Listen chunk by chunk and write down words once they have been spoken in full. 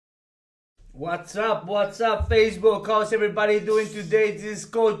What's up? What's up, Facebook? How's everybody doing today? This is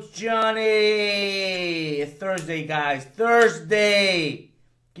Coach Johnny. Thursday, guys. Thursday.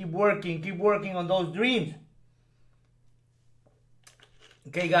 Keep working on those dreams.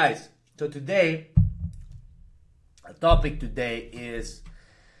 Okay, guys. So today, the topic today is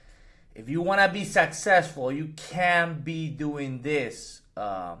if you want to be successful, you can't be doing this.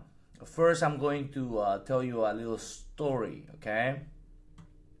 First, I'm going to tell you a little story, okay?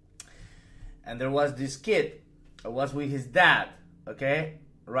 And there was this kid, was with his dad, okay,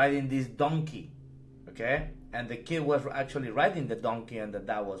 riding this donkey, okay? And the kid was actually riding the donkey and the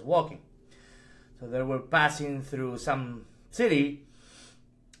dad was walking. So they were passing through some city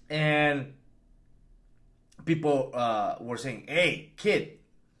and people were saying, hey, kid,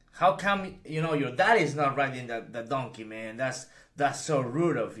 how come, your dad is not riding the donkey, man? That's so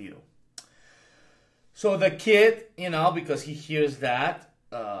rude of you. So the kid, because he hears that,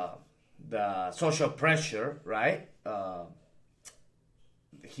 the social pressure, right?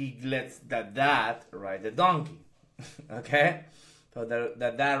 He lets the dad ride the donkey, okay? So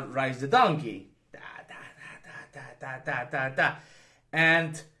the dad rides the donkey,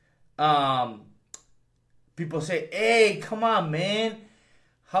 and people say, "Hey, come on, man!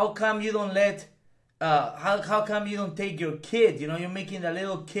 How come you don't let? How come you don't take your kid? You're making the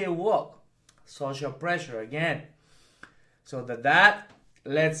little kid walk." Social pressure again. So the dad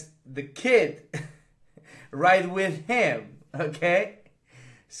lets the kid ride with him, okay?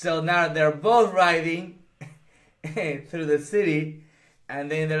 So now they're both riding through the city, and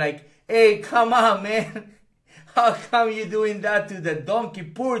then they're like, hey, come on, man. How come you doing that to the donkey?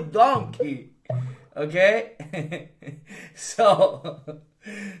 Poor donkey, okay? So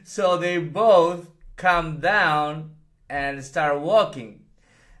they both come down and start walking.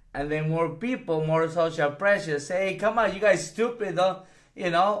 And then more people, more social pressure say, hey, come on, you guys stupid, don't, you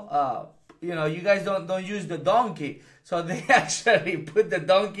guys don't use the donkey. So they actually put the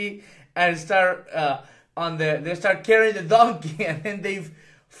donkey and start they start carrying the donkey, and then they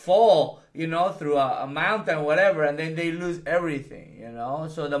fall, through a mountain, whatever, and then they lose everything,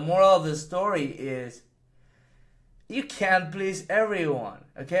 So the moral of the story is you can't please everyone,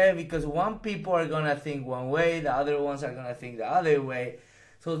 okay? Because one people are gonna think one way, the other ones are gonna think the other way.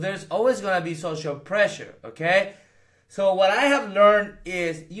 So there's always gonna be social pressure, okay? So what I have learned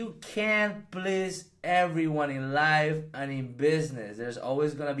is you can't please everyone in life and in business. There's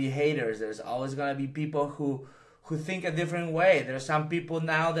always going to be haters. There's always going to be people who think a different way. There's some people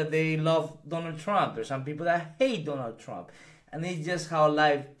now that they love Donald Trump. There's some people that hate Donald Trump. And it's just how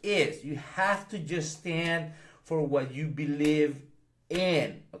life is. You have to just stand for what you believe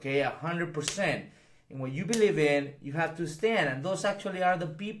in, okay, 100%. And what you believe in, you have to stand. And those actually are the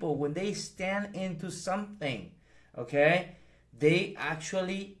people, when they stand into something, okay, they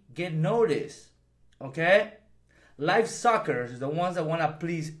actually get noticed, okay? Life suckers, the ones that want to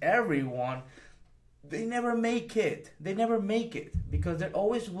please everyone, they never make it. They never make it because they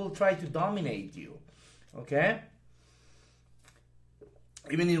always will try to dominate you, okay?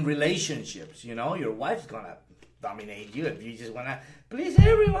 Even in relationships, your wife's going to dominate you if you just want to please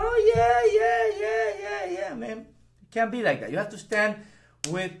everyone. Oh, yeah, man. It can't be like that. You have to stand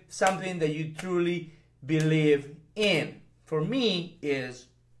with something that you truly believe in. For me is,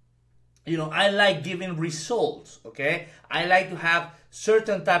 I like giving results, okay? I like to have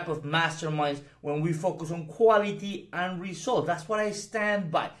certain type of masterminds when we focus on quality and results. That's what I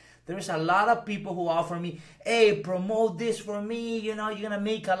stand by. There's a lot of people who offer me, hey, promote this for me, you're gonna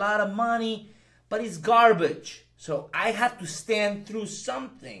make a lot of money, but it's garbage. So I have to stand through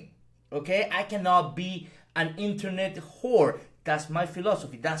something, okay? I cannot be an internet whore. That's my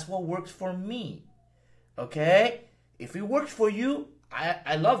philosophy. That's what works for me. Okay, if it works for you,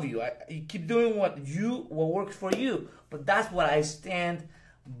 I love you. You keep doing what works for you. But that's what I stand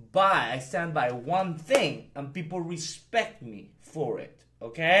by. I stand by one thing, and people respect me for it.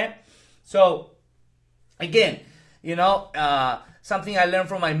 Okay, so again, something I learned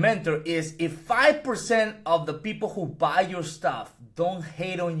from my mentor is if 5% of the people who buy your stuff don't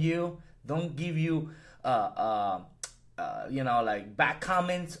hate on you, don't give you like bad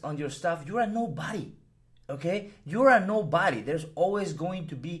comments on your stuff, you're a nobody. Okay, you're a nobody. There's always going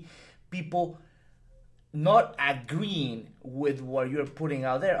to be people not agreeing with what you're putting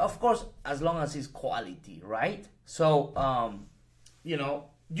out there. Of course, as long as it's quality, right? So,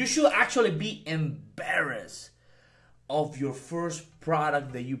 you should actually be embarrassed of your first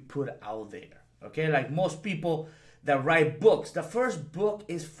product that you put out there. Okay, like most people that write books, the first book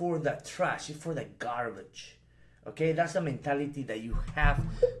is for the trash, it's for the garbage. Okay, that's the mentality that you have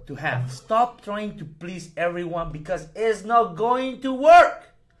to have. Stop trying to please everyone because it's not going to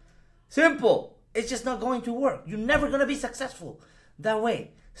work. Simple. It's just not going to work. You're never going to be successful that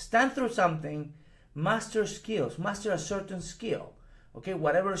way. Stand through something, master skills, master a certain skill. Okay,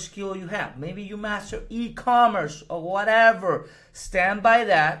 whatever skill you have. Maybe you master e-commerce or whatever. Stand by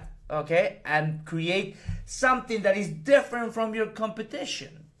that, okay, and create something that is different from your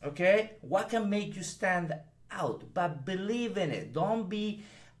competition. Okay, what can make you stand out? But believe in it. Don't be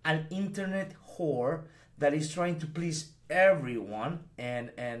an internet whore that is trying to please everyone,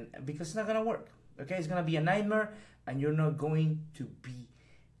 and because it's not gonna work. Okay, it's gonna be a nightmare, and you're not going to be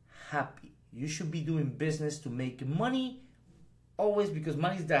happy. You should be doing business to make money always, because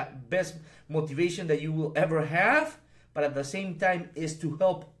money is the best motivation that you will ever have, but at the same time is to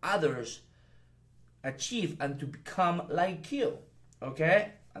help others achieve and to become like you.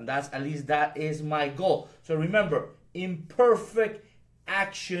 Okay, and that's, at least that is my goal. So remember, imperfect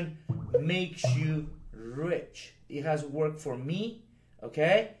action makes you rich. It has worked for me.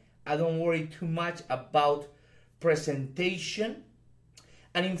 Okay, I don't worry too much about presentation,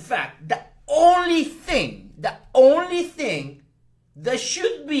 and in fact, the only thing that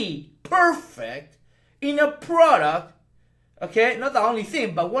should be perfect in a product, okay, not the only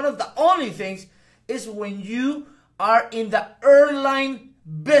thing, but one of the only things, is when you are in the airline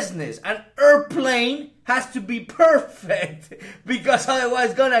business. An airplane has to be perfect because otherwise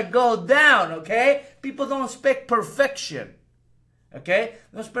it's gonna go down. Okay, people don't expect perfection. Okay,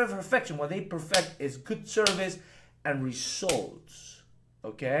 they don't expect perfection. What they perfect is good service and results.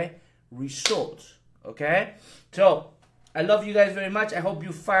 Okay, results. Okay, so I love you guys very much. I hope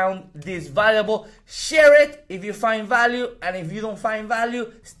you found this valuable. Share it if you find value, and if you don't find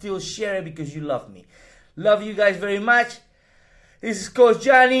value, still share it because you love me. Love you guys very much. This is Coach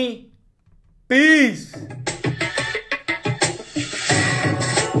Johnny. Peace.